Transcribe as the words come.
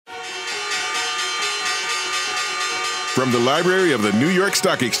From the library of the New York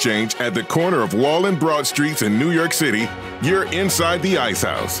Stock Exchange at the corner of Wall and Broad Streets in New York City, you're inside the Ice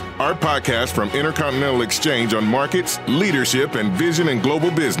House, our podcast from Intercontinental Exchange on markets, leadership, and vision in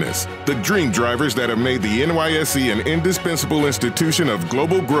global business. The dream drivers that have made the NYSE an indispensable institution of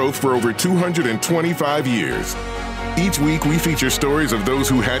global growth for over 225 years. Each week, we feature stories of those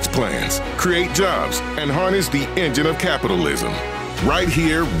who hatch plans, create jobs, and harness the engine of capitalism. Right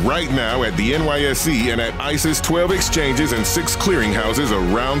here, right now at the NYSE and at ICE's 12 exchanges and 6 clearinghouses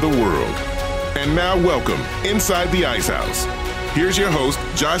around the world. And now welcome inside the Ice House. Here's your host,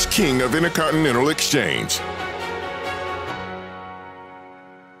 Josh King of Intercontinental Exchange.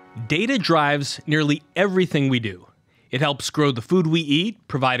 Data drives nearly everything we do. It helps grow the food we eat,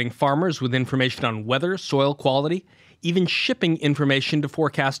 providing farmers with information on weather, soil quality, even shipping information to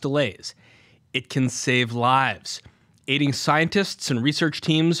forecast delays. It can save lives, aiding scientists and research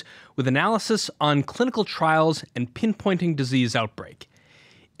teams with analysis on clinical trials and pinpointing disease outbreak.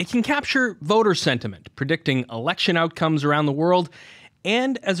 It can capture voter sentiment, predicting election outcomes around the world,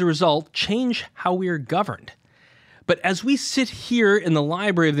 and as a result, change how we are governed. But as we sit here in the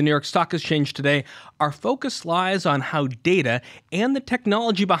library of the New York Stock Exchange today, our focus lies on how data and the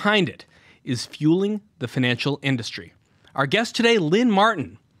technology behind it is fueling the financial industry. Our guest today, Lynn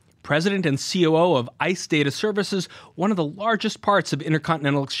Martin, President and COO of ICE Data Services, one of the largest parts of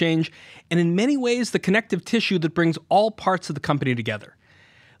Intercontinental Exchange, and in many ways the connective tissue that brings all parts of the company together.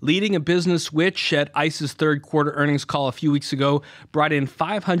 Leading a business which, at ICE's third quarter earnings call a few weeks ago, brought in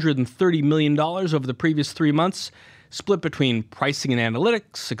 $530 million over the previous 3 months, split between pricing and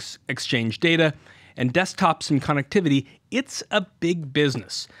analytics, exchange data, and desktops and connectivity, it's a big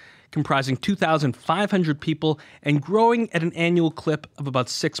business, comprising 2,500 people and growing at an annual clip of about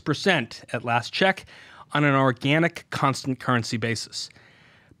 6% at last check on an organic constant currency basis.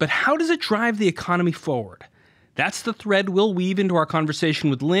 But how does it drive the economy forward? That's the thread we'll weave into our conversation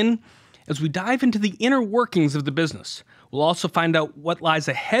with Lynn as we dive into the inner workings of the business. We'll also find out what lies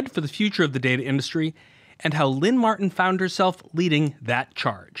ahead for the future of the data industry and how Lynn Martin found herself leading that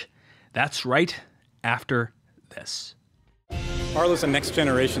charge. That's right after this. Arlo is a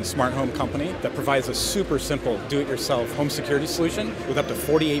next-generation smart home company that provides a super simple do-it-yourself home security solution with up to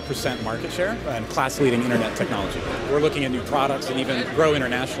 48% market share and class-leading internet technology. We're looking at new products and even grow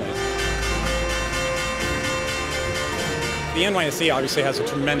internationally. The NYSE obviously has a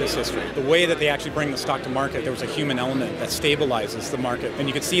tremendous history. The way that they actually bring the stock to market, there was a human element that stabilizes the market, and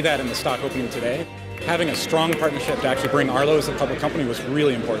you could see that in the stock opening today. Having a strong partnership to actually bring Arlo as a public company was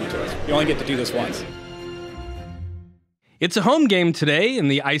really important to us. You only get to do this once. It's a home game today in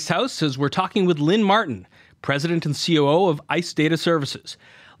the Ice House as we're talking with Lynn Martin, President and COO of ICE Data Services.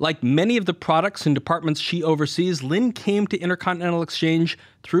 Like many of the products and departments she oversees, Lynn came to Intercontinental Exchange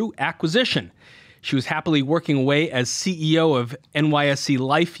through acquisition. She was happily working away as CEO of NYSE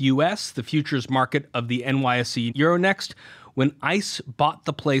Life US, the futures market of the NYSE Euronext, when ICE bought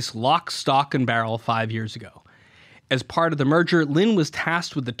the place lock, stock, and barrel 5 years ago. As part of the merger, Lynn was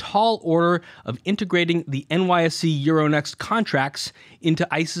tasked with the tall order of integrating the NYSE Euronext contracts into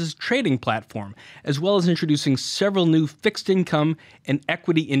ICE's trading platform, as well as introducing several new fixed income and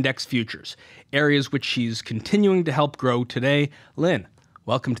equity index futures, areas which she's continuing to help grow today. Lynn,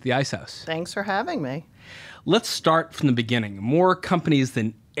 welcome to the Ice House. Thanks for having me. Let's start from the beginning. More companies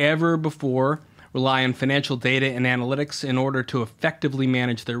than ever before rely on financial data and analytics in order to effectively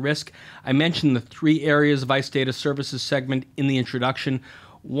manage their risk. I mentioned the 3 areas of ICE Data Services segment in the introduction.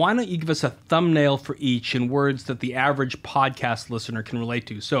 Why don't you give us a thumbnail for each in words that the average podcast listener can relate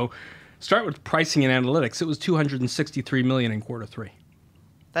to? So start with pricing and analytics. It was $263 million in quarter 3.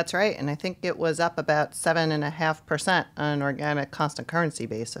 That's right, and I think it was up about 7.5% on an organic constant currency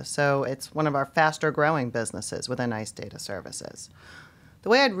basis. So it's one of our faster growing businesses within ICE Data Services. The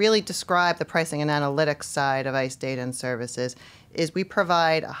way I'd really describe the pricing and analytics side of ICE Data and Services is we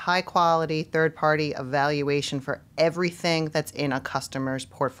provide a high-quality third-party evaluation for everything that's in a customer's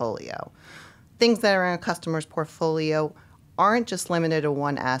portfolio. Things that are in a customer's portfolio aren't just limited to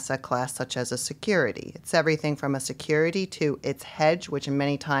one asset class, such as a security. It's everything from a security to its hedge, which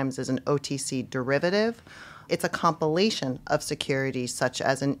many times is an OTC derivative. It's a compilation of securities, such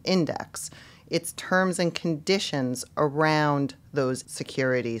as an index. It's terms and conditions around those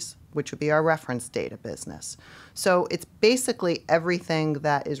securities, which would be our reference data business. So it's basically everything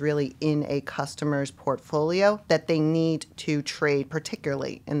that is really in a customer's portfolio that they need to trade,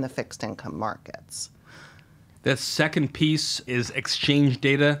 particularly in the fixed income markets. The second piece is exchange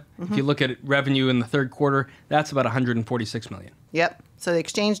data. If you look at revenue in the third quarter, that's about $146 million. Yep. So the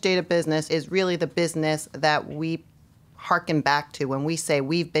exchange data business is really the business that we harken back to when we say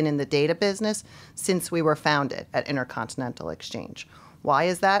we've been in the data business since we were founded at Intercontinental Exchange. Why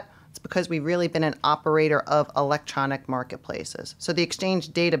is that? It's because we've really been an operator of electronic marketplaces. So the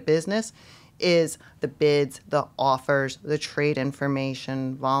exchange data business is the bids, the offers, the trade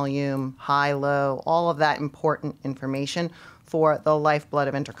information, volume, high, low, all of that important information for the lifeblood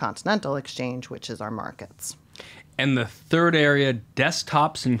of Intercontinental Exchange, which is our markets. And the third area,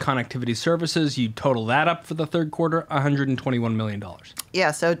 desktops and connectivity services, you total that up for the third quarter, $121 million.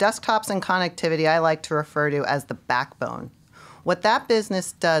 Yeah, so desktops and connectivity I like to refer to as the backbone. What that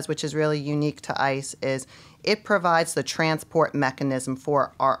business does, which is really unique to ICE, is it provides the transport mechanism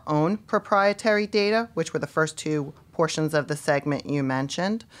for our own proprietary data, which were the first two portions of the segment you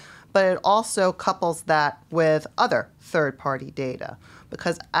mentioned, but it also couples that with other third-party data,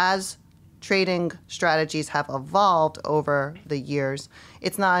 because as trading strategies have evolved over the years,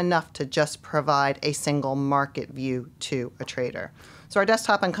 it's not enough to just provide a single market view to a trader. So our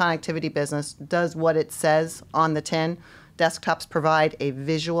desktop and connectivity business does what it says on the tin. Desktops provide a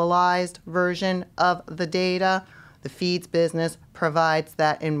visualized version of the data. The feeds business provides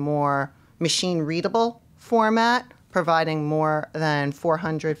that in more machine-readable format, providing more than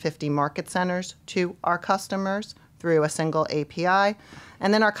 450 market centers to our customers through a single API.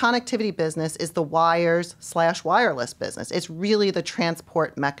 And then our connectivity business is the wires/wireless business. It's really the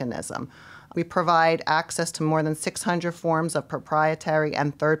transport mechanism. We provide access to more than 600 forms of proprietary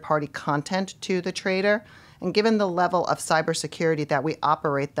and third-party content to the trader. And given the level of cybersecurity that we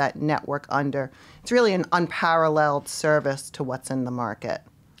operate that network under, it's really an unparalleled service to what's in the market.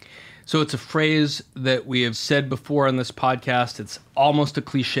 So it's a phrase that we have said before on this podcast. It's almost a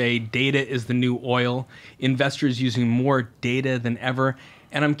cliche. Data is the new oil. Investors using more data than ever.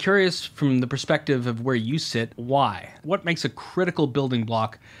 And I'm curious, from the perspective of where you sit, why? What makes a critical building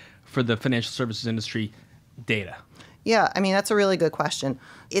block for the financial services industry data? Yeah, I mean, that's a really good question.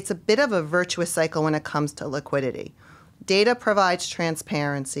 It's a bit of a virtuous cycle when it comes to liquidity. Data provides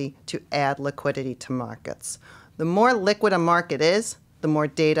transparency to add liquidity to markets. The more liquid a market is, the more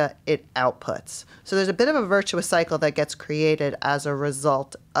data it outputs. So there's a bit of a virtuous cycle that gets created as a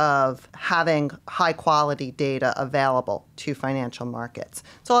result of having high quality data available to financial markets.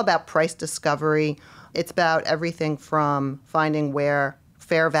 It's all about price discovery. It's about everything from finding where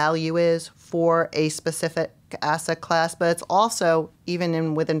fair value is for a specific asset class, but it's also,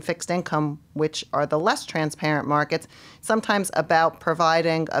 even within fixed income, which are the less transparent markets, sometimes about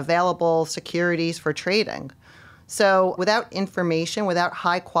providing available securities for trading. So without information, without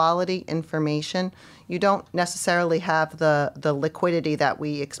high quality information, you don't necessarily have the liquidity that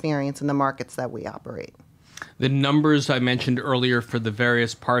we experience in the markets that we operate. The numbers I mentioned earlier for the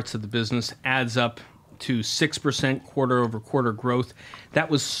various parts of the business adds up to 6% quarter-over-quarter growth. That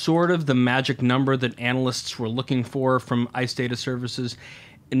was sort of the magic number that analysts were looking for from ICE Data Services.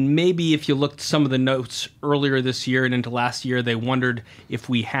 And maybe if you looked some of the notes earlier this year and into last year, they wondered if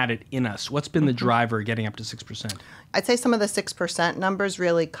we had it in us. What's been the driver getting up to 6%? I'd say some of the 6% numbers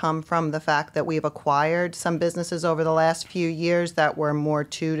really come from the fact that we've acquired some businesses over the last few years that were more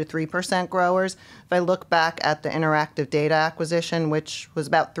 2 to 3% growers. If I look back at the Interactive Data acquisition, which was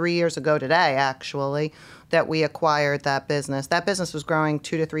about 3 years ago today, actually, that we acquired that business was growing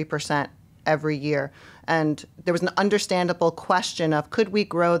 2 to 3% every year. And there was an understandable question of, could we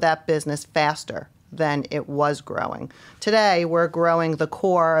grow that business faster than it was growing? Today, we're growing the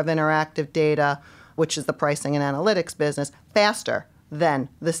core of Interactive Data, which is the pricing and analytics business, faster than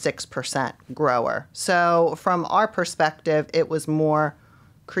the 6% grower. So from our perspective, it was more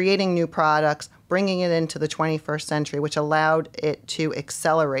creating new products, bringing it into the 21st century, which allowed it to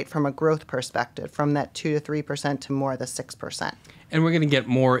accelerate from a growth perspective, from that 2 to 3% to more the 6%. And we're going to get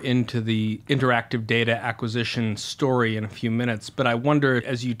more into the Interactive Data acquisition story in a few minutes. But I wonder,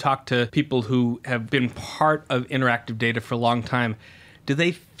 as you talk to people who have been part of Interactive Data for a long time, do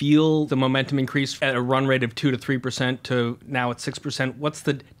they feel the momentum increase at a run rate of 2 to 3% to now at 6%? What's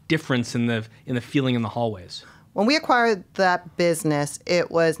the difference in the feeling in the hallways? When we acquired that business,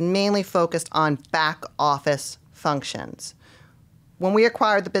 it was mainly focused on back office functions. When we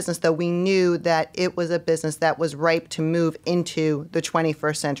acquired the business, though, we knew that it was a business that was ripe to move into the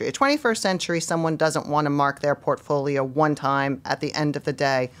 21st century. The 21st century, someone doesn't want to mark their portfolio one time at the end of the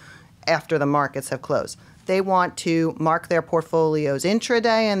day after the markets have closed. They want to mark their portfolios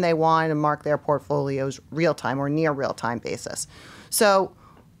intraday, and they want to mark their portfolios real-time or near real-time basis. So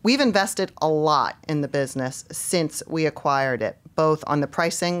we've invested a lot in the business since we acquired it, both on the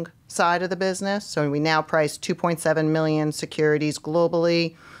pricing side of the business. So we now price 2.7 million securities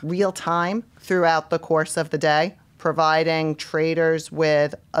globally, real-time throughout the course of the day, providing traders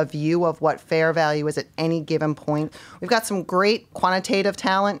with a view of what fair value is at any given point. We've got some great quantitative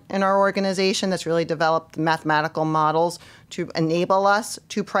talent in our organization that's really developed mathematical models to enable us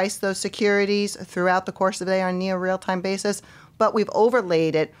to price those securities throughout the course of the day on a near real-time basis. But we've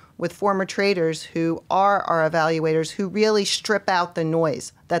overlaid it with former traders who are our evaluators who really strip out the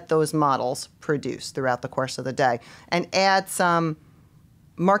noise that those models produce throughout the course of the day and add some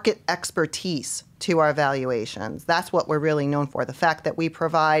market expertise to our valuations. That's what we're really known for, the fact that we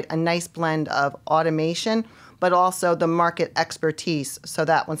provide a nice blend of automation, but also the market expertise so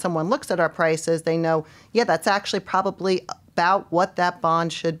that when someone looks at our prices, they know, yeah, that's actually probably about what that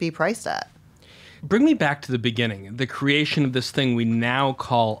bond should be priced at. Bring me back to the beginning, the creation of this thing we now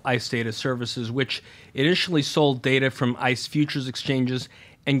call ICE Data Services, which initially sold data from ICE futures exchanges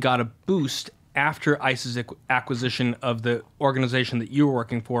and got a boost after ICE's acquisition of the organization that you were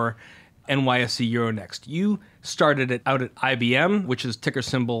working for, NYSE Euronext. You started out at IBM, which is ticker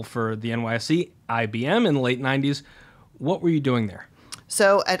symbol for the NYSE, IBM, in the late 90s. What were you doing there?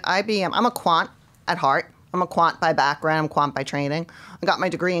 So at IBM, I'm a quant at heart. I'm a quant by background. I'm quant by training. I got my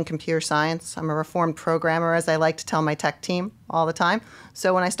degree in computer science. I'm a reformed programmer, as I like to tell my tech team all the time.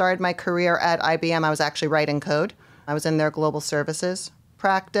 So when I started my career at IBM, I was actually writing code. I was in their global services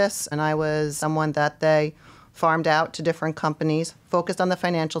practice, and I was someone that they farmed out to different companies, focused on the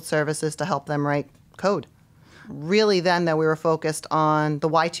financial services to help them write code. Really then, though, we were focused on the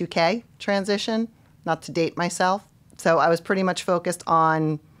Y2K transition, not to date myself. So I was pretty much focused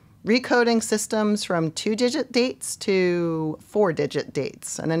on recoding systems from 2-digit dates to 4-digit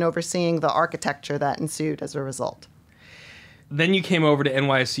dates, and then overseeing the architecture that ensued as a result. Then you came over to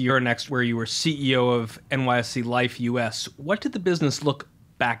NYSE Euronext, where you were CEO of NYSE Life US. What did the business look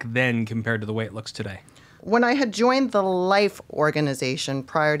back then compared to the way it looks today? When I had joined the Life organization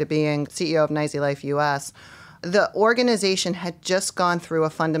prior to being CEO of NYSE Life US, the organization had just gone through a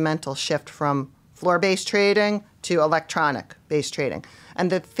fundamental shift from floor-based trading to electronic-based trading. And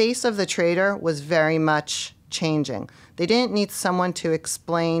the face of the trader was very much changing. They didn't need someone to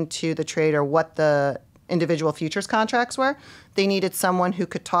explain to the trader what the individual futures contracts were. They needed someone who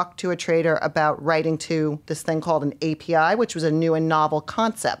could talk to a trader about writing to this thing called an API, which was a new and novel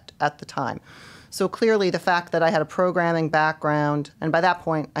concept at the time. So clearly the fact that I had a programming background, and by that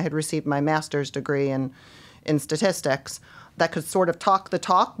point I had received my master's degree in statistics, that could sort of talk the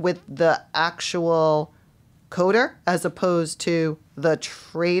talk with the actual coder as opposed to the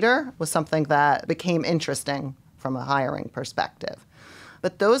trader was something that became interesting from a hiring perspective.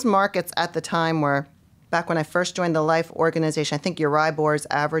 But those markets at the time were, back when I first joined the Life organization, I think Euribor's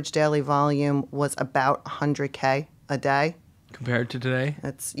average daily volume was about 100K a day. Compared to today?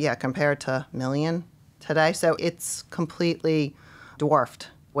 Compared to million today. So it's completely dwarfed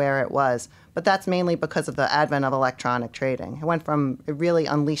where it was. But that's mainly because of the advent of electronic trading. It really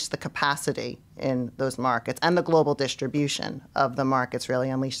unleashed the capacity in those markets, and the global distribution of the markets really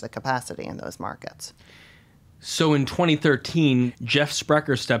unleashed the capacity in those markets. So in 2013, Jeff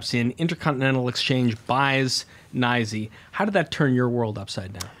Sprecher steps in, Intercontinental Exchange buys NYSE. How did that turn your world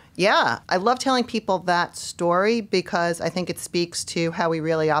upside down? Yeah, I love telling people that story because I think it speaks to how we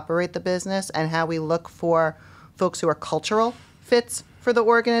really operate the business and how we look for folks who are cultural fits for the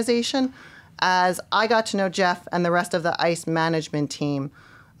organization. As I got to know Jeff and the rest of the ICE management team,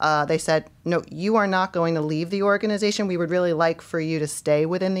 they said, no, you are not going to leave the organization. We would really like for you to stay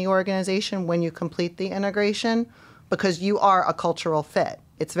within the organization when you complete the integration because you are a cultural fit.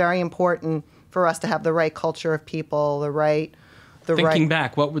 It's very important for us to have the right culture of people, Thinking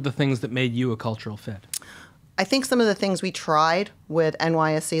back, what were the things that made you a cultural fit? I think some of the things we tried with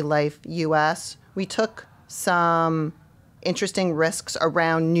NYSE Life US, we took some interesting risks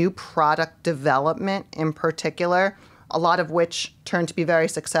around new product development in particular, a lot of which turned to be very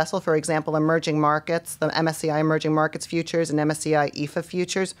successful. For example, emerging markets, the MSCI Emerging Markets Futures and MSCI EFA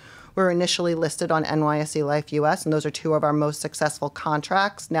Futures were initially listed on NYSE Life US, and those are two of our most successful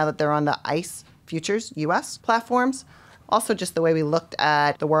contracts now that they're on the ICE Futures US platforms. Also, just the way we looked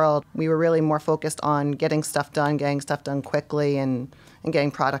at the world, we were really more focused on getting stuff done quickly, and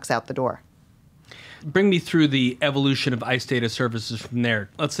getting products out the door. Bring me through the evolution of ICE Data Services from there.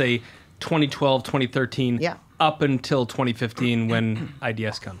 Let's say 2012, 2013, up until 2015 when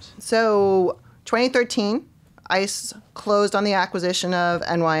IDS comes. So 2013, ICE closed on the acquisition of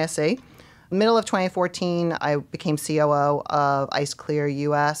NYSE. Middle of 2014, I became COO of ICE Clear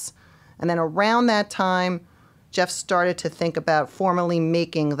US. And then around that time, Jeff started to think about formally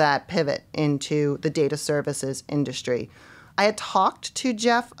making that pivot into the data services industry. I had talked to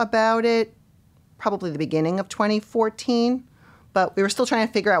Jeff about it probably the beginning of 2014, but we were still trying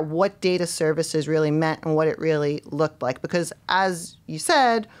to figure out what data services really meant and what it really looked like. Because as you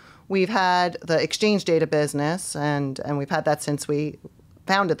said, we've had the exchange data business, and we've had that since we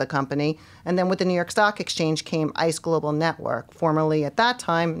founded the company. And then with the New York Stock Exchange came ICE Global Network, formerly at that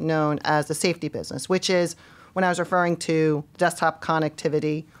time known as the safety business, which is, when I was referring to desktop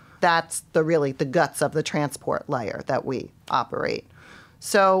connectivity, that's the guts of the transport layer that we operate.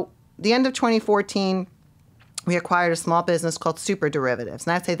 So the end of 2014, we acquired a small business called Super Derivatives.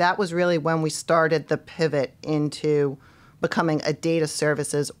 And I'd say that was really when we started the pivot into becoming a data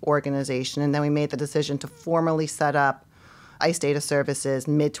services organization. And then we made the decision to formally set up ICE Data Services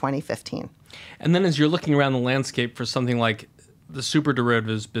mid-2015. And then as you're looking around the landscape for something like the Super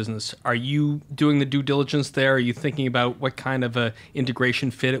Derivatives business, are you doing the due diligence there? Are you thinking about what kind of a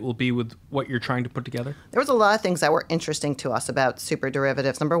integration fit it will be with what you're trying to put together? There was a lot of things that were interesting to us about Super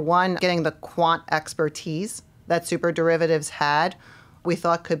Derivatives. Number one, getting the quant expertise that Super Derivatives had, we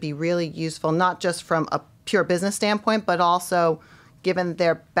thought could be really useful, not just from a pure business standpoint, but also given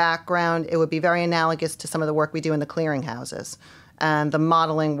their background, it would be very analogous to some of the work we do in the clearinghouses and the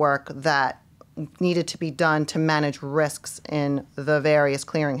modeling work that needed to be done to manage risks in the various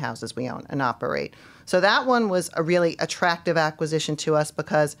clearinghouses we own and operate. So that one was a really attractive acquisition to us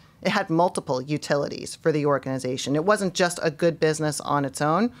because it had multiple utilities for the organization. It wasn't just a good business on its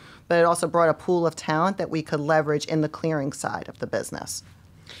own, but it also brought a pool of talent that we could leverage in the clearing side of the business.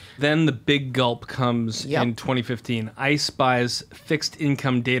 Then the big gulp comes in 2015. ICE buys fixed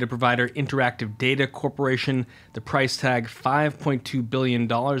income data provider Interactive Data Corporation. The price tag, $5.2 billion,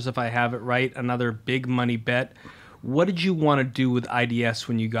 if I have it right. Another big money bet. What did you want to do with IDS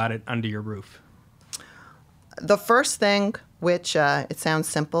when you got it under your roof? The first thing, which it sounds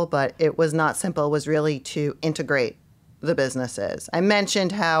simple, but it was not simple, was really to integrate the businesses. I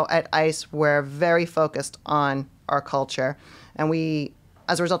mentioned how at ICE we're very focused on our culture, and we,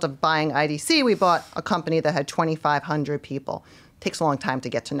 as a result of buying IDC, we bought a company that had 2,500 people. It takes a long time to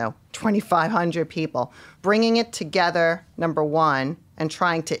get to know 2,500 people. Bringing it together, number one, and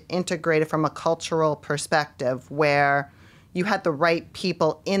trying to integrate it from a cultural perspective where you had the right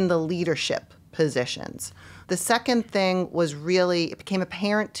people in the leadership positions. The second thing was really, it became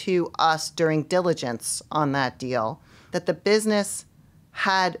apparent to us during diligence on that deal that the business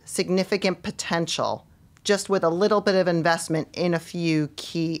had significant potential just with a little bit of investment in a few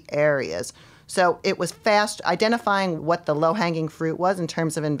key areas. So it was fast identifying what the low-hanging fruit was in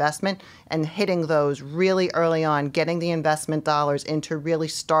terms of investment and hitting those really early on, getting the investment dollars in to really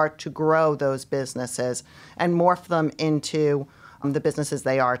start to grow those businesses and morph them into the businesses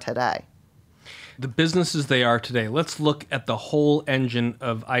they are today. The businesses they are today. Let's look at the whole engine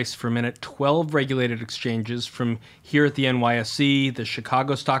of ICE for a minute. 12 regulated exchanges from here at the NYSE, the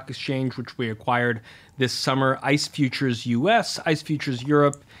Chicago Stock Exchange, which we acquired this summer, ICE Futures US, ICE Futures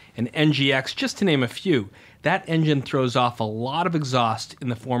Europe, and NGX, just to name a few. That engine throws off a lot of exhaust in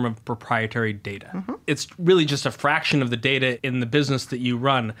the form of proprietary data. Mm-hmm. It's really just a fraction of the data in the business that you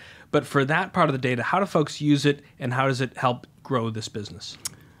run. But for that part of the data, how do folks use it, and how does it help grow this business?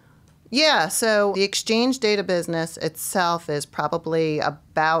 Yeah, so the exchange data business itself is probably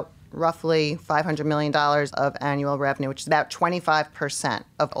about roughly $500 million of annual revenue, which is about 25%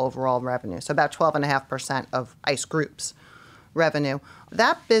 of overall revenue, so about 12.5% of ICE Group's revenue.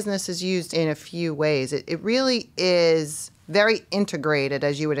 That business is used in a few ways. It really is very integrated,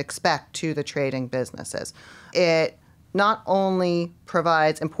 as you would expect, to the trading businesses. It not only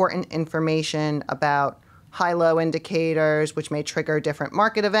provides important information about high-low indicators, which may trigger different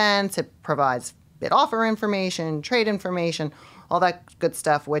market events. It provides bid-offer information, trade information, all that good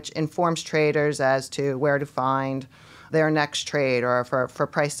stuff, which informs traders as to where to find their next trade or for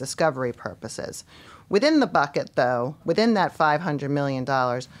price discovery purposes. Within the bucket, though, within that $500 million,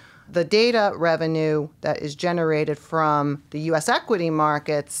 the data revenue that is generated from the U.S. equity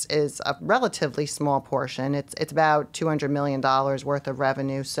markets is a relatively small portion. It's about $200 million worth of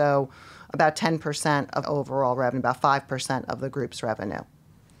revenue, so about 10% of overall revenue, about 5% of the group's revenue.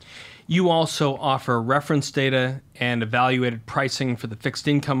 You also offer reference data and evaluated pricing for the fixed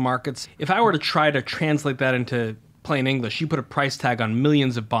income markets. If I were to try to translate that into plain English, you put a price tag on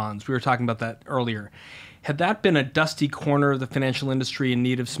millions of bonds. We were talking about that earlier. Had that been a dusty corner of the financial industry in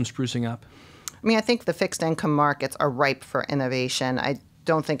need of some sprucing up? I mean, I think the fixed income markets are ripe for innovation. I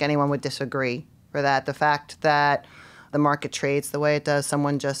don't think anyone would disagree for that. The fact that the market trades the way it does,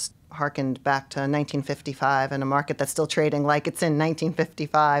 someone just harkened back to 1955 and a market that's still trading like it's in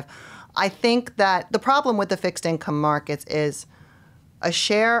 1955. I think that the problem with the fixed income markets is a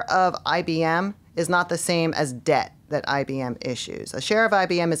share of IBM is not the same as debt that IBM issues. A share of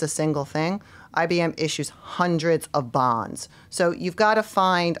IBM is a single thing. IBM issues hundreds of bonds. So you've got to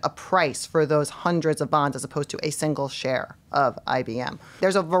find a price for those hundreds of bonds as opposed to a single share of IBM.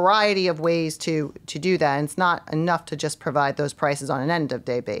 There's a variety of ways to do that, and it's not enough to just provide those prices on an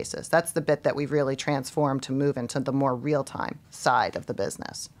end-of-day basis. That's the bit that we've really transformed to move into the more real-time side of the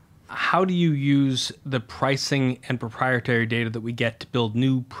business. How do you use the pricing and proprietary data that we get to build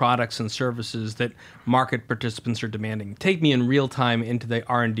new products and services that market participants are demanding? Take me in real time into the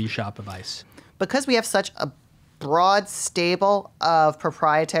R&D shop of ICE. Because we have such a broad stable of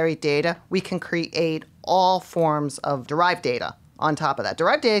proprietary data, we can create all forms of derived data on top of that.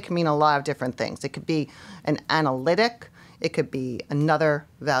 Derived data can mean a lot of different things. It could be an analytic. It could be another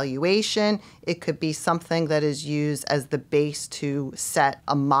valuation. It could be something that is used as the base to set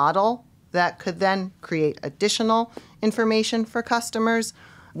a model that could then create additional information for customers.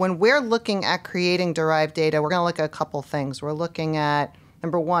 When we're looking at creating derived data, we're going to look at a couple things. We're looking at,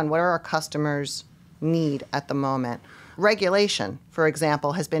 number one, what do our customers need at the moment? Regulation, for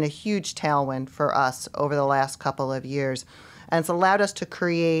example, has been a huge tailwind for us over the last couple of years, and it's allowed us to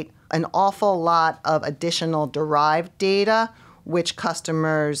create an awful lot of additional derived data, which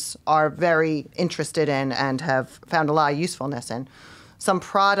customers are very interested in and have found a lot of usefulness in. Some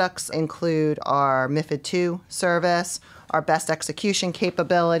products include our MiFID II service, our best execution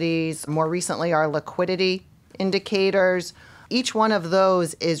capabilities, more recently our liquidity indicators. Each one of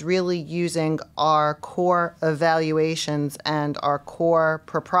those is really using our core evaluations and our core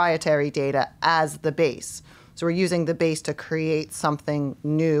proprietary data as the base. So we're using the base to create something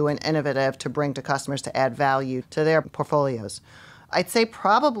new and innovative to bring to customers to add value to their portfolios. I'd say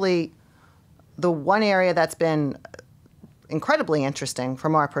probably the one area that's been incredibly interesting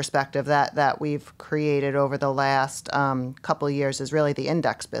from our perspective that we've created over the last couple of years is really the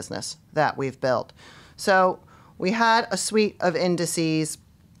index business that we've built. So we had a suite of indices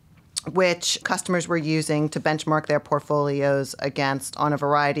which customers were using to benchmark their portfolios against on a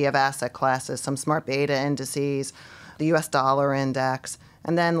variety of asset classes, some smart beta indices, the US dollar index.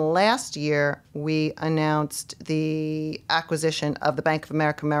 And then last year, we announced the acquisition of the Bank of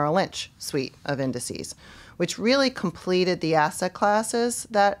America Merrill Lynch suite of indices, which really completed the asset classes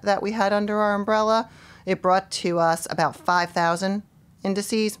that we had under our umbrella. It brought to us about 5,000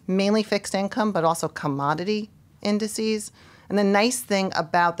 indices, mainly fixed income, but also commodity indices. And the nice thing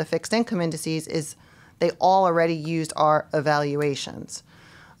about the fixed income indices is they all already used our evaluations.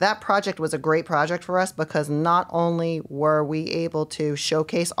 That project was a great project for us because not only were we able to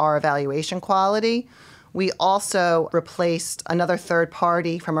showcase our evaluation quality, we also replaced another third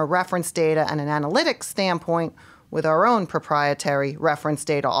party from a reference data and an analytics standpoint with our own proprietary reference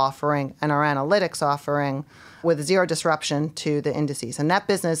data offering and our analytics offering with zero disruption to the indices. And that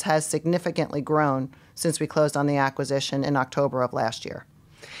business has significantly grown since we closed on the acquisition in October of last year.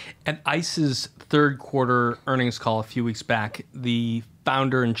 At ICE's third quarter earnings call a few weeks back, the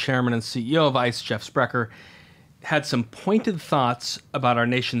founder and chairman and CEO of ICE, Jeff Sprecher, had some pointed thoughts about our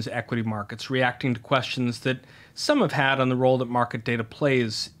nation's equity markets, reacting to questions that some have had on the role that market data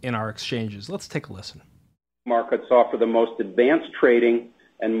plays in our exchanges. Let's take a listen. Markets offer the most advanced trading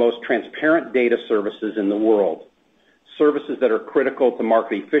and most transparent data services in the world, services that are critical to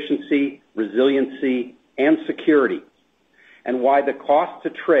market efficiency, resiliency, and security, and why the cost to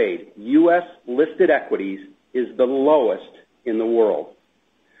trade U.S. listed equities is the lowest in the world.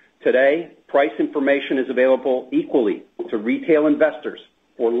 Today, price information is available equally to retail investors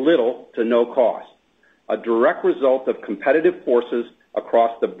for little to no cost, a direct result of competitive forces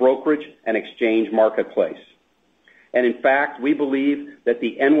across the brokerage and exchange marketplace. And in fact, we believe that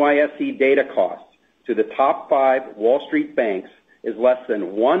the NYSE data cost to the top 5 Wall Street banks is less than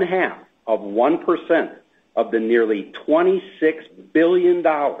 0.5% of the nearly $26 billion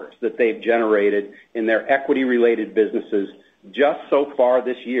that they've generated in their equity-related businesses just so far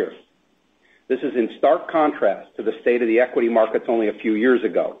this year. This is in stark contrast to the state of the equity markets only a few years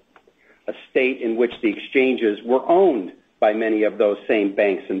ago, a state in which the exchanges were owned by many of those same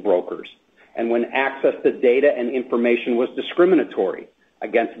banks and brokers, and when access to data and information was discriminatory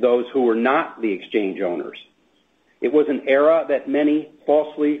against those who were not the exchange owners. It was an era that many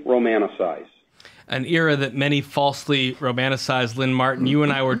falsely romanticized. An era that many falsely romanticized. Lynn Martin, you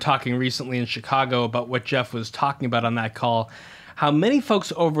and I were talking recently in Chicago about what Jeff was talking about on that call, how many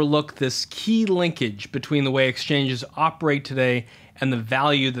folks overlook this key linkage between the way exchanges operate today and the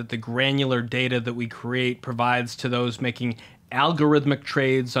value that the granular data that we create provides to those making algorithmic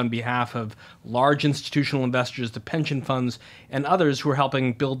trades on behalf of large institutional investors, the pension funds, and others who are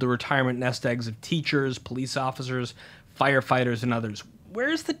helping build the retirement nest eggs of teachers, police officers, firefighters, and others.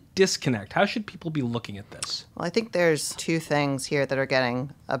 Where's the disconnect? How should people be looking at this? Well, I think there's two things here that are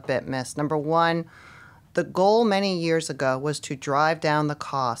getting a bit missed. Number one, the goal many years ago was to drive down the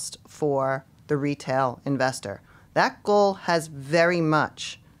cost for the retail investor. That goal has very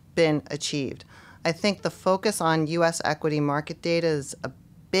much been achieved. I think the focus on U.S. equity market data is a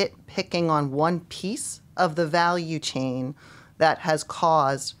bit picking on one piece of the value chain that has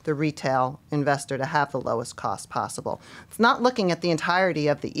caused the retail investor to have the lowest cost possible. It's not looking at the entirety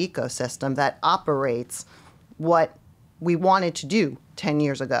of the ecosystem that operates what we wanted to do 10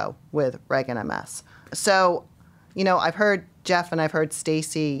 years ago with Reg NMS. So, I've heard Jeff and I've heard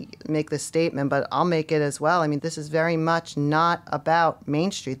Stacy make this statement, but I'll make it as well. I mean, this is very much not about Main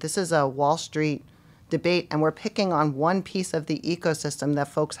Street. This is a Wall Street debate, and we're picking on one piece of the ecosystem that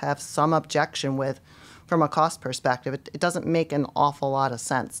folks have some objection with from a cost perspective. It doesn't make an awful lot of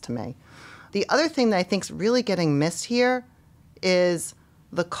sense to me. The other thing that I think is really getting missed here is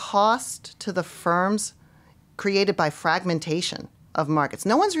the cost to the firms created by fragmentation of markets.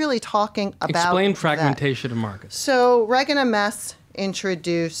 No one's really talking about Explain fragmentation of markets. So Reg NMS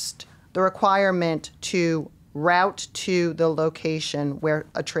introduced the requirement to route to the location where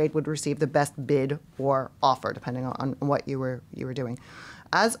a trade would receive the best bid or offer, depending on what you were doing.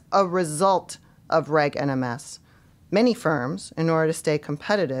 As a result of Reg NMS, many firms, in order to stay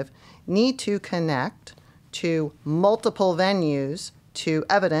competitive, need to connect to multiple venues to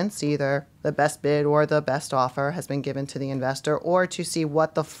evidence either the best bid or the best offer has been given to the investor, or to see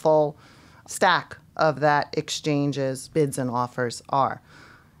what the full stack of that exchange's bids and offers are.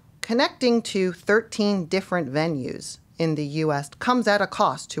 Connecting to 13 different venues in the U.S. comes at a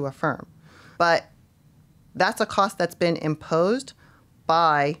cost to a firm, but that's a cost that's been imposed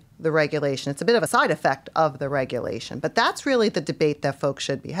by the regulation. It's a bit of a side effect of the regulation, but that's really the debate that folks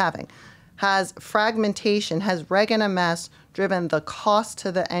should be having. Has fragmentation, has Reg NMS driven the cost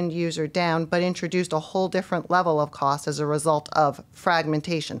to the end user down, but introduced a whole different level of cost as a result of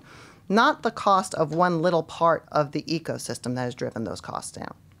fragmentation? Not the cost of one little part of the ecosystem that has driven those costs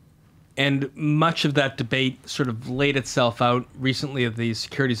down. And much of that debate sort of laid itself out recently at the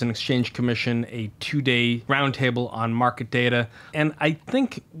Securities and Exchange Commission, a 2-day roundtable on market data. And I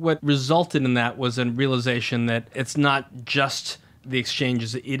think what resulted in that was a realization that it's not just the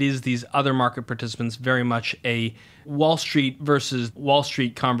exchanges, it is these other market participants, very much a Wall Street versus Wall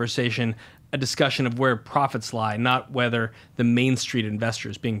Street conversation, a discussion of where profits lie, not whether the Main Street investor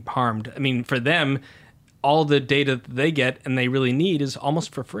is being harmed. I mean, for them, all the data that they get and they really need is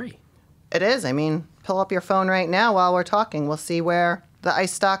almost for free. It is. I mean, pull up your phone right now while we're talking. We'll see where the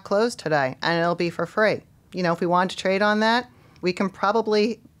ICE stock closed today, and it'll be for free. If we wanted to trade on that, we can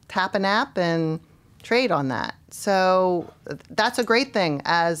probably tap an app and trade on that. So that's a great thing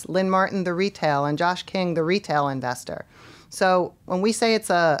as Lynn Martin, the retail, and Josh King, the retail investor. So when we say it's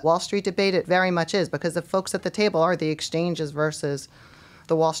a Wall Street debate, it very much is, because the folks at the table are the exchanges versus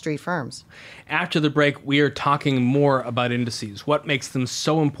the Wall Street firms. After the break, we are talking more about indices, what makes them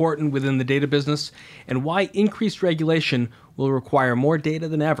so important within the data business, and why increased regulation will require more data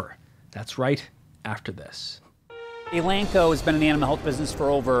than ever. That's right, after this. Elanco has been in the animal health business for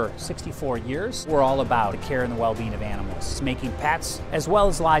over 64 years. We're all about the care and the well-being of animals, making pets as well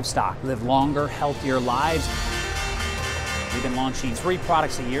as livestock live longer, healthier lives. We've been launching 3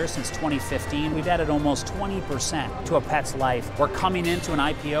 products a year since 2015. We've added almost 20% to a pet's life. We're coming into an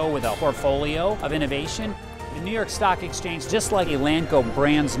IPO with a portfolio of innovation. The New York Stock Exchange, just like Elanco,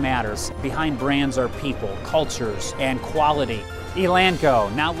 brands matters. Behind brands are people, cultures, and quality.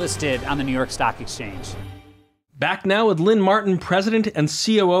 Elanco, now listed on the New York Stock Exchange. Back now with Lynn Martin, President and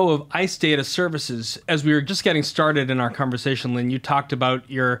COO of ICE Data Services. As we were just getting started in our conversation, Lynn, you talked about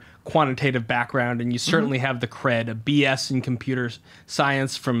your quantitative background, and you certainly have the cred, a BS in computer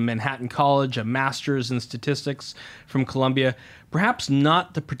science from Manhattan College, a master's in statistics from Columbia. Perhaps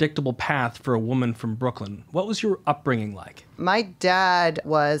not the predictable path for a woman from Brooklyn. What was your upbringing like? My dad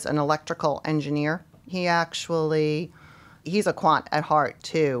was an electrical engineer. He's a quant at heart,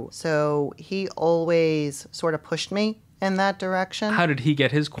 too. So he always sort of pushed me in that direction. How did he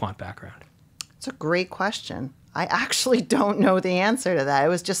get his quant background? It's a great question. I actually don't know the answer to that. It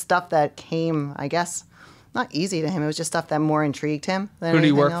was just stuff that came, I guess, not easy to him. It was just stuff that more intrigued him than Who did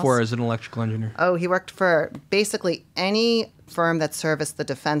he work else. for as an electrical engineer? Oh, he worked for basically any firm that serviced the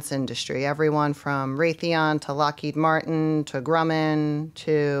defense industry. Everyone from Raytheon to Lockheed Martin to Grumman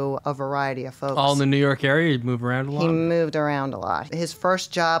to a variety of folks. All in the New York area? He'd move around a lot? He moved around a lot. His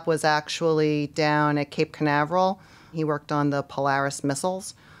first job was actually down at Cape Canaveral. He worked on the Polaris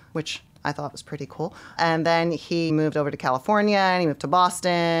missiles, which I thought was pretty cool. And then he moved over to California, and he moved to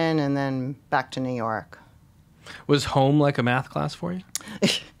Boston, and then back to New York. Was home like a math class for you?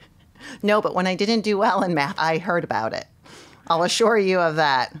 No, but when I didn't do well in math, I heard about it. I'll assure you of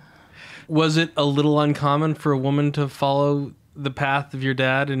that. Was it a little uncommon for a woman to follow the path of your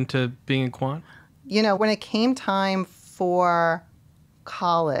dad into being a quant? You know, when it came time for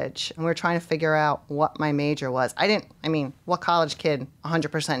college and we were trying to figure out what my major was, what college kid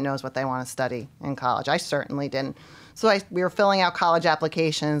 100% knows what they want to study in college? I certainly didn't. So we were filling out college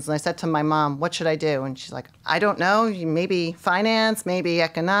applications, and I said to my mom, what should I do? And she's like, I don't know, maybe finance, maybe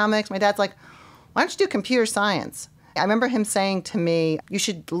economics. My dad's like, why don't you do computer science? I remember him saying to me, you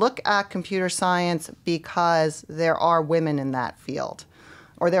should look at computer science because there are women in that field,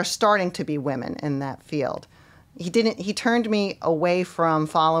 or there are starting to be women in that field. He turned me away from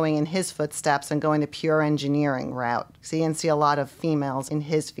following in his footsteps and going the pure engineering route. So you didn't see a lot of females in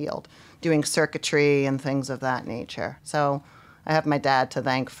his field doing circuitry and things of that nature. So I have my dad to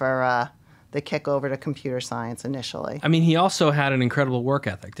thank for the kick over to computer science initially. I mean, he also had an incredible work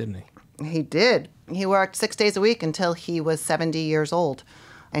ethic, didn't he? He did. He worked 6 days a week until he was 70 years old,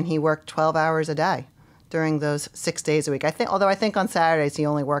 and he worked 12 hours a day during those 6 days a week. Although I think on Saturdays he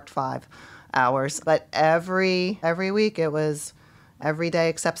only worked 5 hours, but every week it was every day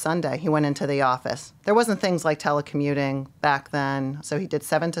except Sunday he went into the office. There wasn't things like telecommuting back then, so he did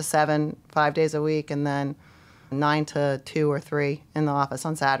 7 to 7, 5 days a week, and then 9 to 2 or 3 in the office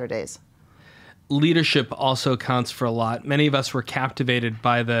on Saturdays. Leadership also counts for a lot. Many of us were captivated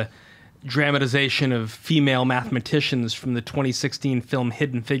by the dramatization of female mathematicians from the 2016 film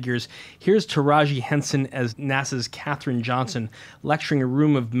Hidden Figures. Here's Taraji Henson as NASA's Katherine Johnson lecturing a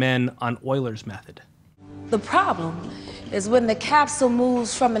room of men on Euler's method. The problem is when the capsule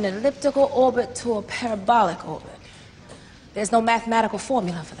moves from an elliptical orbit to a parabolic orbit. There's no mathematical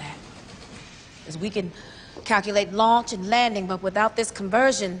formula for that. As we can calculate launch and landing, but without this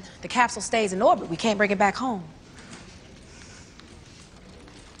conversion, the capsule stays in orbit. We can't bring it back home.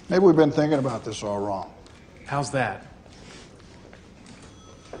 Maybe we've been thinking about this all wrong. How's that?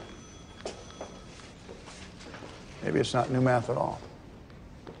 Maybe it's not new math at all.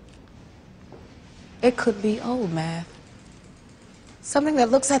 It could be old math. Something that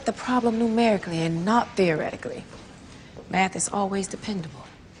looks at the problem numerically and not theoretically. Math is always dependable.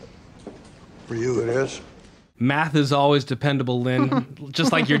 For you, it is. Math is always dependable, Lynn.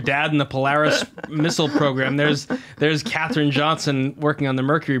 Just like your dad in the Polaris missile program, there's Katherine Johnson working on the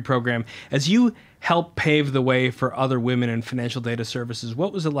Mercury program. As you help pave the way for other women in financial data services,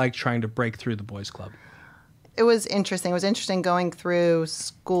 what was it like trying to break through the boys' club? It was interesting. It was interesting going through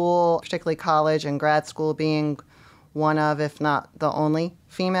school, particularly college and grad school, being one of, if not the only,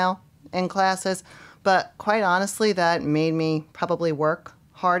 female in classes. But quite honestly, that made me probably work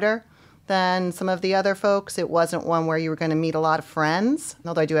harder than some of the other folks. It wasn't one where you were going to meet a lot of friends,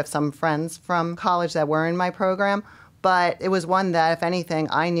 although I do have some friends from college that were in my program. But it was one that, if anything,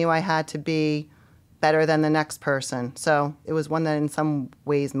 I knew I had to be better than the next person. So it was one that in some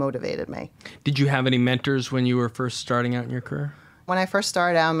ways motivated me. Did you have any mentors when you were first starting out in your career? When I first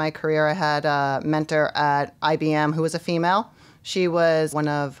started out in my career, I had a mentor at IBM who was a female. She was one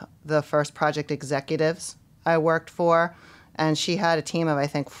of the first project executives I worked for, and she had a team of, I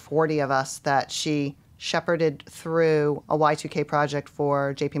think, 40 of us that she shepherded through a Y2K project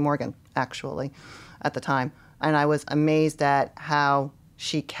for JP Morgan, actually, at the time. And I was amazed at how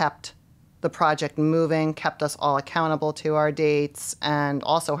she kept the project moving, kept us all accountable to our dates, and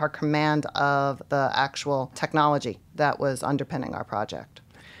also her command of the actual technology that was underpinning our project.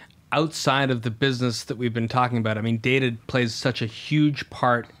 Outside of the business that we've been talking about, I mean, data plays such a huge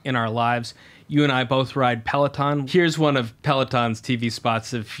part in our lives. You and I both ride Peloton. Here's one of Peloton's TV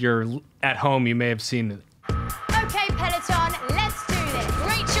spots. If you're at home, you may have seen it. Okay, Peloton, let's do this.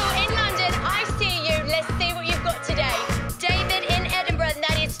 Rachel in London, I see you. Let's see what you've got today. David in Edinburgh,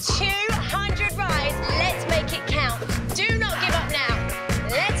 that is 200 rides. Let's make it count. Do not give up now.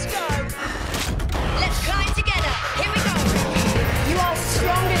 Let's go. Let's climb together. Here we go. You are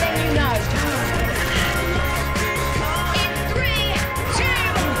stronger than you know. In 3, 2,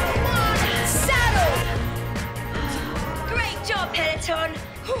 1, saddle. Great job, Peloton.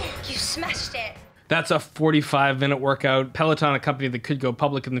 You smashed it. That's a 45-minute workout. Peloton, a company that could go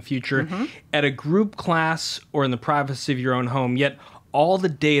public in the future, at a group class or in the privacy of your own home, yet all the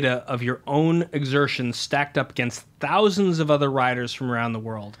data of your own exertions stacked up against thousands of other riders from around the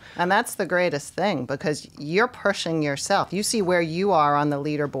world. And that's the greatest thing, because you're pushing yourself. You see where you are on the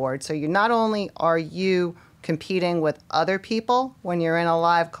leaderboard. So you not only are you competing with other people when you're in a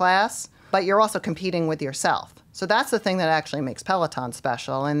live class, but you're also competing with yourself. So that's the thing that actually makes Peloton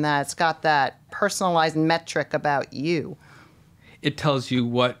special, in that it's got that personalized metric about you. It tells you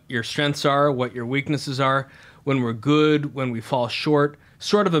what your strengths are, what your weaknesses are. when we're good, when we fall short,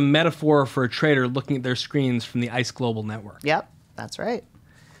 sort of a metaphor for a trader looking at their screens from the ICE Global Network. Yep, that's right.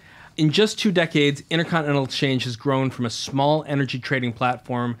 In just 2 decades, Intercontinental Exchange has grown from a small energy trading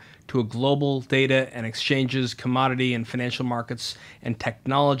platform to a global data and exchanges, commodity and financial markets, and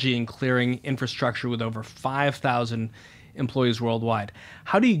technology and clearing infrastructure with over 5,000 employees worldwide.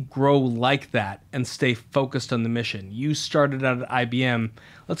 How do you grow like that and stay focused on the mission? You started out at IBM.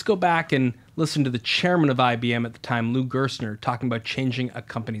 Let's go back and listen to the chairman of IBM at the time, Lou Gerstner, talking about changing a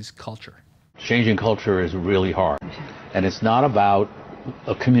company's culture. Changing culture is really hard, and it's not about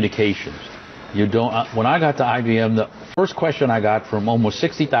communications. You don't. When I got to IBM, the first question I got from almost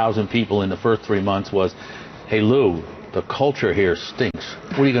 60,000 people in the first 3 months was, "Hey Lou, the culture here stinks.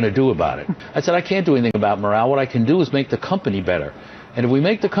 What are you going to do about it?" I said, "I can't do anything about morale. What I can do is make the company better. And if we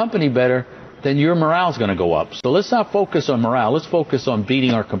make the company better, then your morale is going to go up. So let's not focus on morale. Let's focus on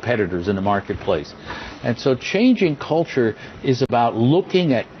beating our competitors in the marketplace." And so changing culture is about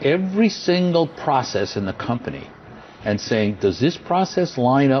looking at every single process in the company and saying, does this process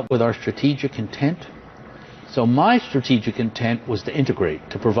line up with our strategic intent? So my strategic intent was to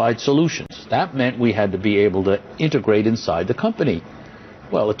integrate, to provide solutions. That meant we had to be able to integrate inside the company.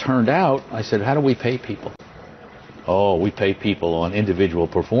 Well, it turned out, I said, how do we pay people? Oh, we pay people on individual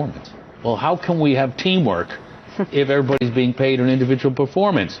performance. Well, how can we have teamwork if everybody's being paid on individual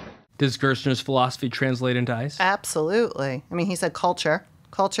performance? Does Gerstner's philosophy translate into ICE? Absolutely. I mean, he said culture.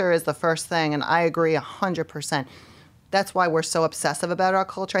 Culture is the first thing, and I agree 100%. That's why we're so obsessive about our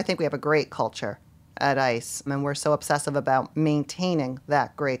culture. I think we have a great culture at ICE, and we're so obsessive about maintaining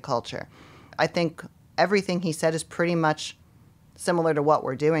that great culture. I think everything he said is pretty much similar to what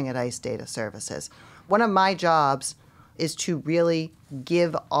we're doing at ICE Data Services. One of my jobs is to really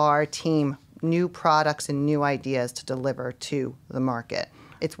give our team new products and new ideas to deliver to the market.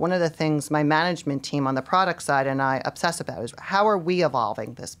 It's one of the things my management team on the product side and I obsess about is how are we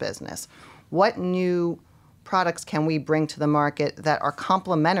evolving this business? What new products can we bring to the market that are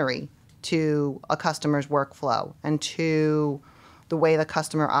complementary to a customer's workflow and to the way the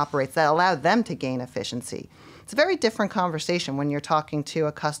customer operates that allow them to gain efficiency? It's a very different conversation when you're talking to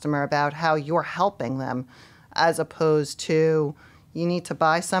a customer about how you're helping them as opposed to you need to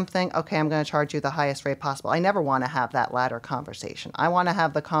buy something, okay, I'm going to charge you the highest rate possible. I never want to have that latter conversation. I want to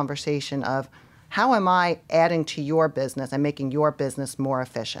have the conversation of how am I adding to your business and making your business more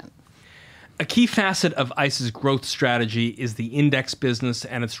efficient? A key facet of ICE's growth strategy is the index business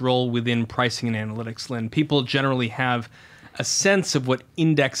and its role within pricing and analytics, Lynn. People generally have a sense of what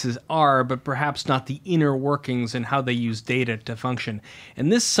indexes are, but perhaps not the inner workings and how they use data to function.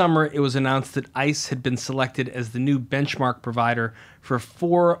 And this summer, it was announced that ICE had been selected as the new benchmark provider for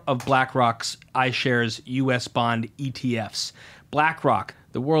 4 of BlackRock's iShares U.S. bond ETFs. BlackRock,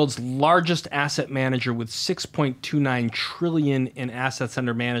 the world's largest asset manager with $6.29 trillion in assets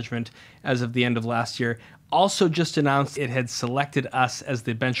under management as of the end of last year, also just announced it had selected us as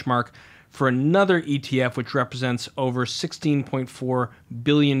the benchmark for another ETF, which represents over $16.4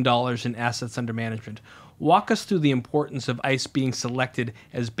 billion in assets under management. Walk us through the importance of ICE being selected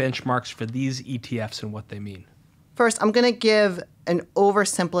as benchmarks for these ETFs and what they mean. First, I'm going to give an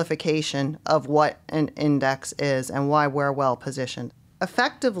oversimplification of what an index is and why we're well positioned.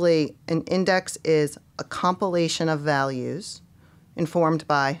 Effectively, an index is a compilation of values informed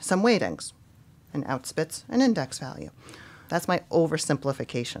by some weightings and outspits an index value. That's my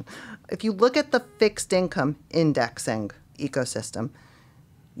oversimplification. If you look at the fixed income indexing ecosystem,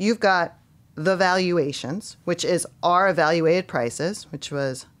 you've got the valuations, which is our evaluated prices, which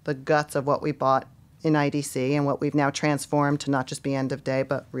was the guts of what we bought in IDC and what we've now transformed to not just be end of day,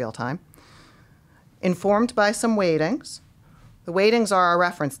 but real time. Informed by some weightings. The weightings are our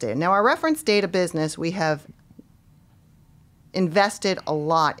reference data. Now, our reference data business, we have invested a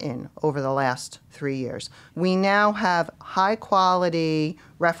lot in over the last 3 years. We now have high quality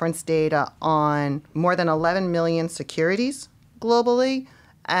reference data on more than 11 million securities globally,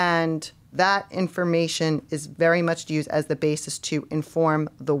 and that information is very much used as the basis to inform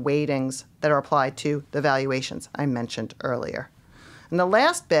the weightings that are applied to the valuations I mentioned earlier. And the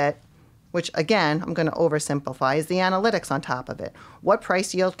last bit, which again, I'm going to oversimplify, is the analytics on top of it. What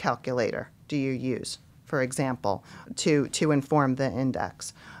price yield calculator do you use, for example, to inform the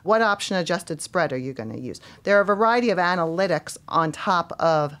index? What option adjusted spread are you going to use? There are a variety of analytics on top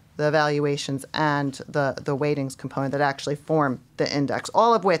of the valuations and the weightings component that actually form the index,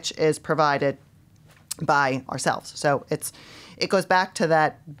 all of which is provided by ourselves. So it goes back to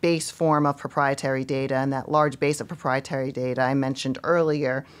that base form of proprietary data and that large base of proprietary data I mentioned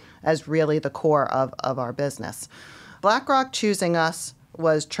earlier as really the core of our business. BlackRock choosing us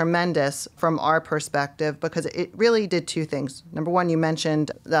was tremendous from our perspective because it really did two things. Number one, you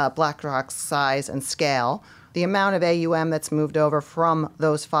mentioned BlackRock's size and scale. The amount of AUM that's moved over from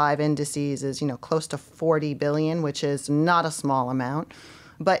those 5 indices is, close to $40 billion, which is not a small amount.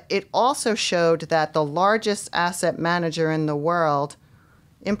 But it also showed that the largest asset manager in the world,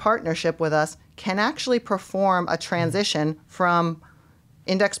 in partnership with us, can actually perform a transition from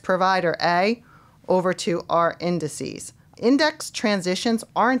index provider A over to our indices. Index transitions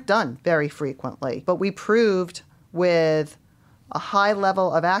aren't done very frequently, but we proved with a high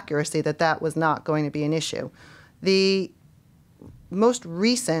level of accuracy that that was not going to be an issue. The most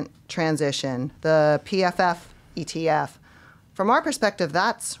recent transition, the PFF ETF, from our perspective,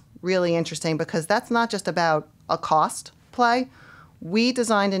 that's really interesting because that's not just about a cost play. We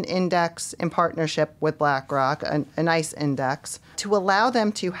designed an index in partnership with BlackRock, a nice index, to allow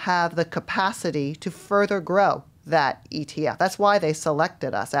them to have the capacity to further grow that ETF. That's why they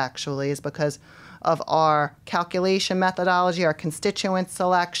selected us, actually, is because of our calculation methodology, our constituent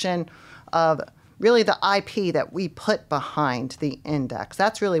selection, of really the IP that we put behind the index.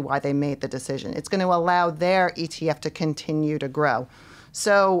 That's really why they made the decision. It's going to allow their ETF to continue to grow.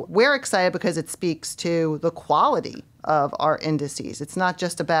 So we're excited because it speaks to the quality of our indices. It's not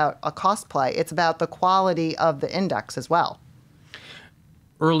just about a cost play. It's about the quality of the index as well.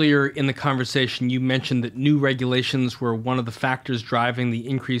 Earlier in the conversation, you mentioned that new regulations were one of the factors driving the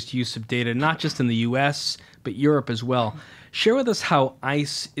increased use of data, not just in the U.S., but Europe as well. Share with us how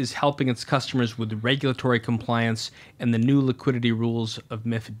ICE is helping its customers with regulatory compliance and the new liquidity rules of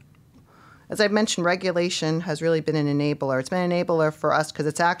MiFID. As I mentioned, regulation has really been an enabler. It's been an enabler for us because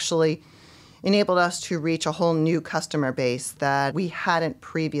it's actually enabled us to reach a whole new customer base that we hadn't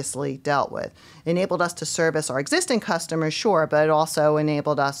previously dealt with. It enabled us to service our existing customers, sure, but it also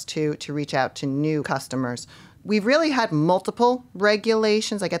enabled us to reach out to new customers. We've really had multiple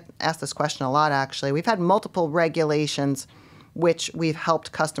regulations. I get asked this question a lot, actually. We've had multiple regulations which we've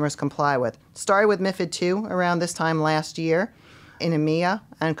helped customers comply with. Started with MiFID II around this time last year in EMEA,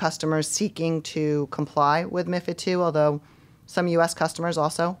 and customers seeking to comply with MiFID II, although some U.S. customers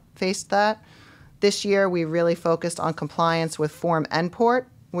also faced that. This year, we really focused on compliance with Form NPORT,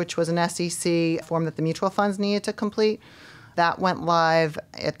 which was an SEC form that the mutual funds needed to complete. That went live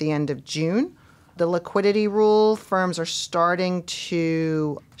at the end of June. The liquidity rule, firms are starting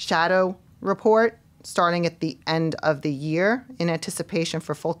to shadow report starting at the end of the year in anticipation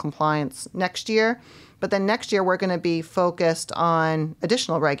for full compliance next year. But then next year, we're going to be focused on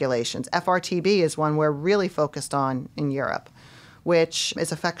additional regulations. FRTB is one we're really focused on in Europe, which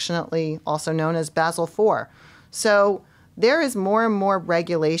is affectionately also known as Basel IV. So there is more and more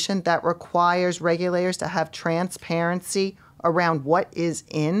regulation that requires regulators to have transparency around what is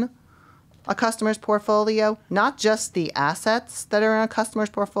in a customer's portfolio, not just the assets that are in a customer's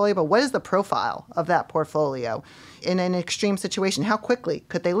portfolio, but what is the profile of that portfolio? In an extreme situation, how quickly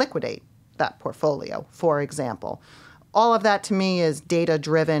could they liquidate that portfolio, for example? All of that to me is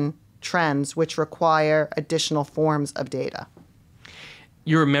data-driven trends which require additional forms of data.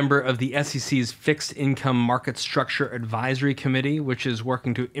 You're a member of the SEC's Fixed Income Market Structure Advisory Committee, which is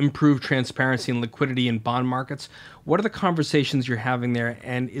working to improve transparency and liquidity in bond markets. What are the conversations you're having there,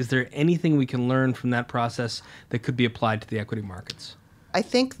 and is there anything we can learn from that process that could be applied to the equity markets? I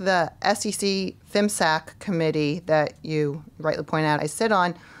think the SEC FIMSAC committee that you rightly point out I sit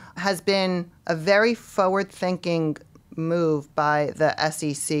on has been a very forward-thinking move by the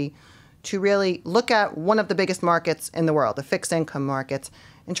SEC to really look at one of the biggest markets in the world, the fixed income markets,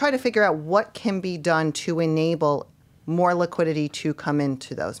 and try to figure out what can be done to enable more liquidity to come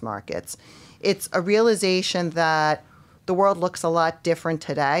into those markets. It's a realization that the world looks a lot different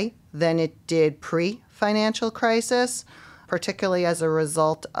today than it did pre-financial crisis, particularly as a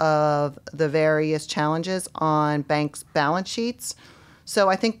result of the various challenges on banks' balance sheets. So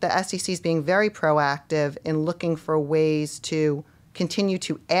I think the SEC is being very proactive in looking for ways to continue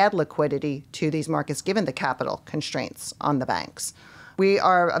to add liquidity to these markets given the capital constraints on the banks. We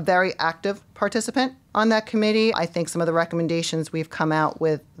are a very active participant on that committee. I think some of the recommendations we've come out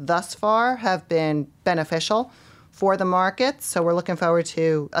with thus far have been beneficial for the markets, so we're looking forward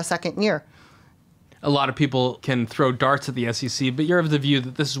to a second year. A lot of people can throw darts at the SEC, but you're of the view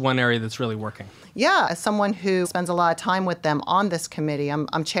that this is one area that's really working. Yeah, as someone who spends a lot of time with them on this committee,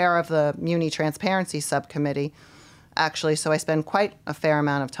 I'm chair of the Muni Transparency Subcommittee, actually, so I spend quite a fair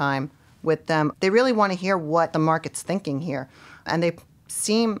amount of time with them. They really want to hear what the market's thinking here, and they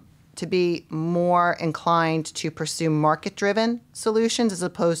seem to be more inclined to pursue market-driven solutions as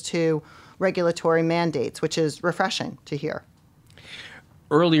opposed to regulatory mandates, which is refreshing to hear.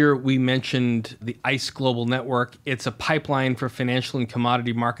 Earlier, we mentioned the ICE Global Network. It's a pipeline for financial and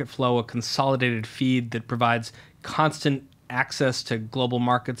commodity market flow, a consolidated feed that provides constant access to global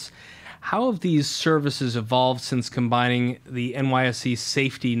markets. How have these services evolved since combining the NYSE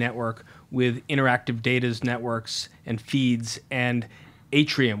Safety Network with Interactive Data's networks and feeds and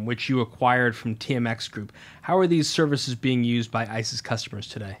Atrium, which you acquired from TMX Group? How are these services being used by ICE's customers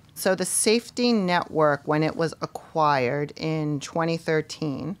today? So the Safety Network, when it was acquired in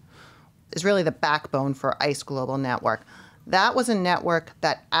 2013, is really the backbone for ICE Global Network. That was a network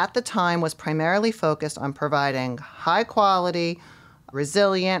that at the time was primarily focused on providing high quality,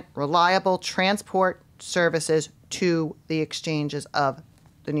 resilient, reliable transport services to the exchanges of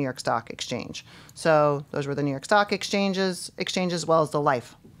the New York Stock Exchange. So those were the New York Stock exchanges as well as the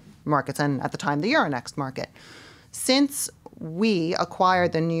life markets, and at the time, the Euronext market. Since we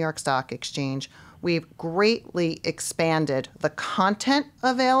acquired the New York Stock Exchange, we've greatly expanded the content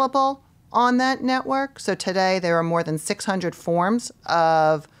available on that network. So today, there are more than 600 forms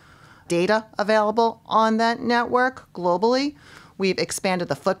of data available on that network globally. We've expanded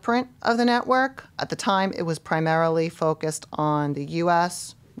the footprint of the network. At the time, it was primarily focused on the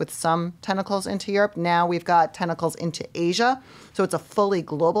U.S. with some tentacles into Europe. Now we've got tentacles into Asia, so it's a fully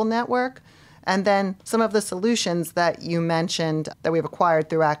global network. And then some of the solutions that you mentioned that we've acquired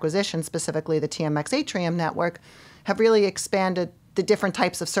through acquisition, specifically the TMX Atrium network, have really expanded the different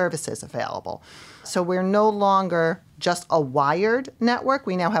types of services available. So we're no longer just a wired network.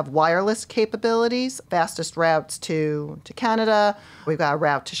 We now have wireless capabilities, fastest routes to Canada. We've got a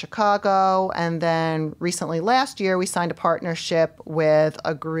route to Chicago. And then recently last year, we signed a partnership with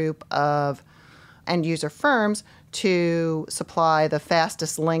a group of end user firms to supply the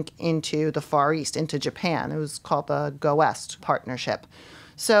fastest link into the Far East, into Japan. It was called the Go West partnership.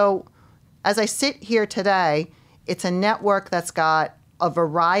 So as I sit here today, it's a network that's got a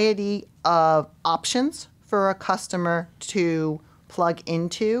variety of options for a customer to plug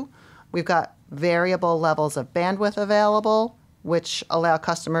into. We've got variable levels of bandwidth available, which allow a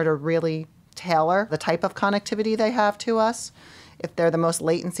customer to really tailor the type of connectivity they have to us. If they're the most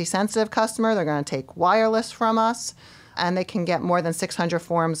latency sensitive customer, they're going to take wireless from us, and they can get more than 600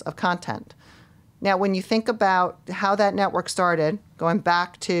 forms of content. Now, when you think about how that network started, going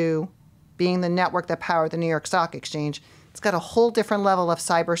back to being the network that powered the New York Stock Exchange, it's got a whole different level of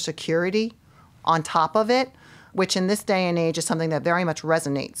cybersecurity on top of it, which in this day and age is something that very much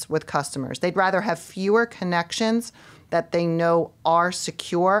resonates with customers. They'd rather have fewer connections that they know are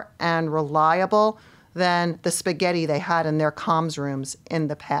secure and reliable than the spaghetti they had in their comms rooms in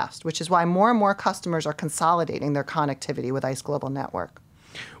the past, which is why more and more customers are consolidating their connectivity with ICE Global Network.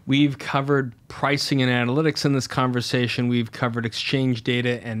 We've covered pricing and analytics in this conversation. We've covered exchange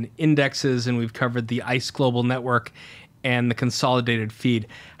data and indexes, and we've covered the ICE Global Network and the consolidated feed.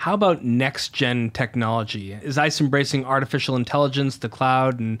 How about next-gen technology? Is ICE embracing artificial intelligence, the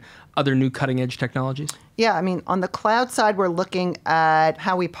cloud, and other new cutting-edge technologies? Yeah, I mean, on the cloud side, we're looking at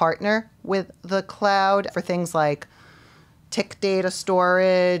how we partner with the cloud for things like tick data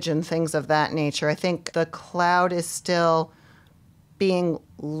storage and things of that nature. I think the cloud is still being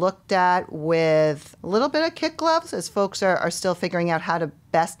looked at with a little bit of kid gloves as folks are still figuring out how to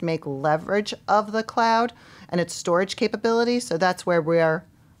best make leverage of the cloud and its storage capabilities. So that's where we're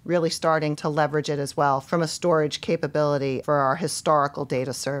really starting to leverage it as well from a storage capability for our historical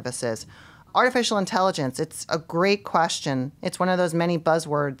data services. Artificial intelligence, it's a great question. It's one of those many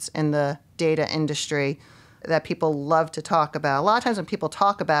buzzwords in the data industry that people love to talk about. A lot of times when people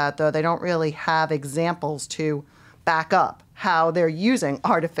talk about it, though, they don't really have examples to back up how they're using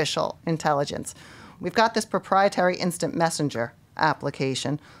artificial intelligence. We've got this proprietary instant messenger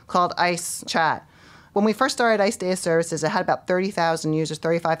application called ICE Chat. When we first started ICE Data Services, it had about 30,000 users,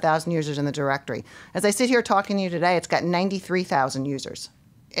 35,000 users in the directory. As I sit here talking to you today, it's got 93,000 users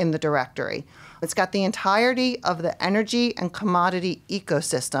in the directory. It's got the entirety of the energy and commodity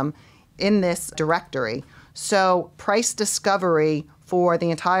ecosystem in this directory. So price discovery for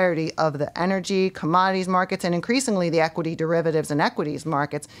the entirety of the energy, commodities markets, and increasingly the equity derivatives and equities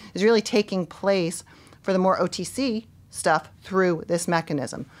markets is really taking place for the more OTC stuff through this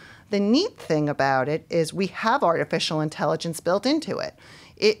mechanism. The neat thing about it is we have artificial intelligence built into it.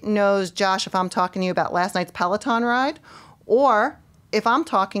 It knows, Josh, if I'm talking to you about last night's Peloton ride, or if I'm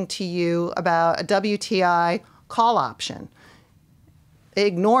talking to you about a WTI call option. It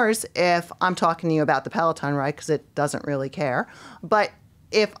ignores if I'm talking to you about the Peloton ride because it doesn't really care. But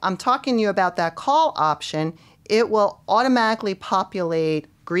if I'm talking to you about that call option, it will automatically populate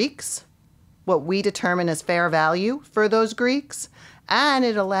Greeks, what we determine as fair value for those Greeks, and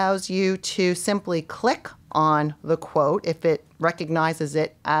it allows you to simply click on the quote, if it recognizes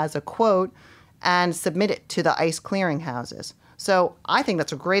it as a quote, and submit it to the ICE clearinghouses. So I think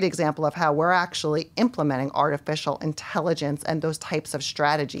that's a great example of how we're actually implementing artificial intelligence and those types of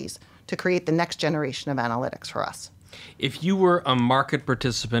strategies to create the next generation of analytics for us. If you were a market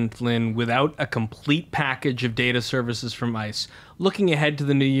participant, Lynn, without a complete package of data services from ICE, looking ahead to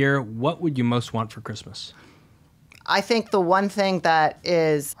the new year, what would you most want for Christmas? I think the one thing that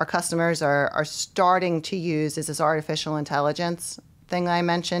is our customers are starting to use is this artificial intelligence thing I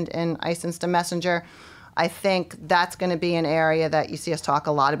mentioned in ICE Instant Messenger. I think that's going to be an area that you see us talk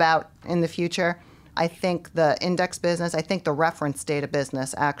a lot about in the future. I think the index business, I think the reference data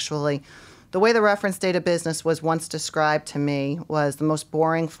business, actually, the way the reference data business was once described to me was the most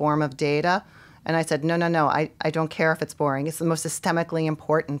boring form of data. And I said, no, I don't care if it's boring. It's the most systemically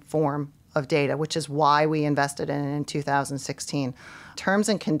important form of data, which is why we invested in it in 2016. Terms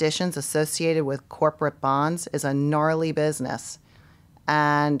and conditions associated with corporate bonds is a gnarly business.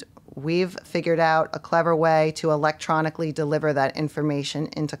 And we've figured out a clever way to electronically deliver that information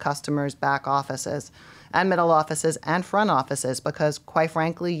into customers' back offices and middle offices and front offices because, quite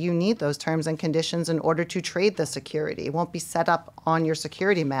frankly, you need those terms and conditions in order to trade the security. It won't be set up on your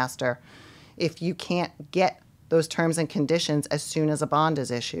security master if you can't get those terms and conditions as soon as a bond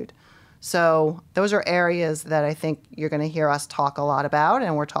is issued. So those are areas that I think you're going to hear us talk a lot about,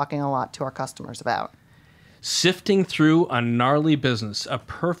 and we're talking a lot to our customers about. Sifting through a gnarly business, a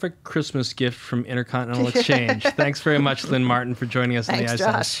perfect Christmas gift from Intercontinental Exchange. Thanks very much, Lynn Martin, for joining us in the ICE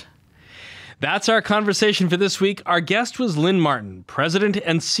House. That's our conversation for this week. Our guest was Lynn Martin, President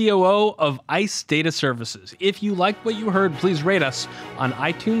and COO of ICE Data Services. If you liked what you heard, please rate us on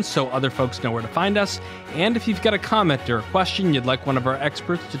iTunes so other folks know where to find us. And if you've got a comment or a question you'd like one of our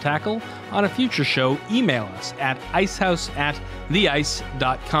experts to tackle on a future show, email us at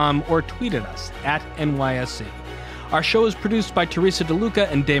icehouse@theice.com or tweet at us at NYSC. Our show is produced by Teresa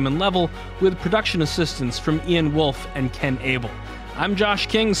DeLuca and Damon Level with production assistance from Ian Wolfe and Ken Abel. I'm Josh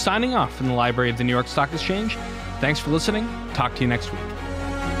King, signing off from the Library of the New York Stock Exchange. Thanks for listening. Talk to you next week.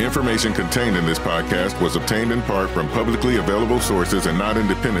 Information contained in this podcast was obtained in part from publicly available sources and not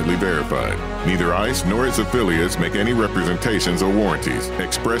independently verified. Neither ICE nor its affiliates make any representations or warranties,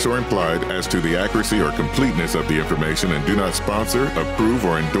 express or implied, as to the accuracy or completeness of the information and do not sponsor, approve,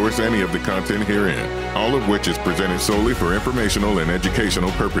 or endorse any of the content herein, all of which is presented solely for informational and educational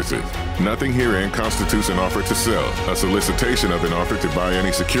purposes. Nothing herein constitutes an offer to sell, a solicitation of an offer to buy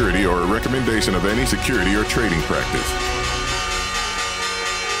any security, or a recommendation of any security or trading practice.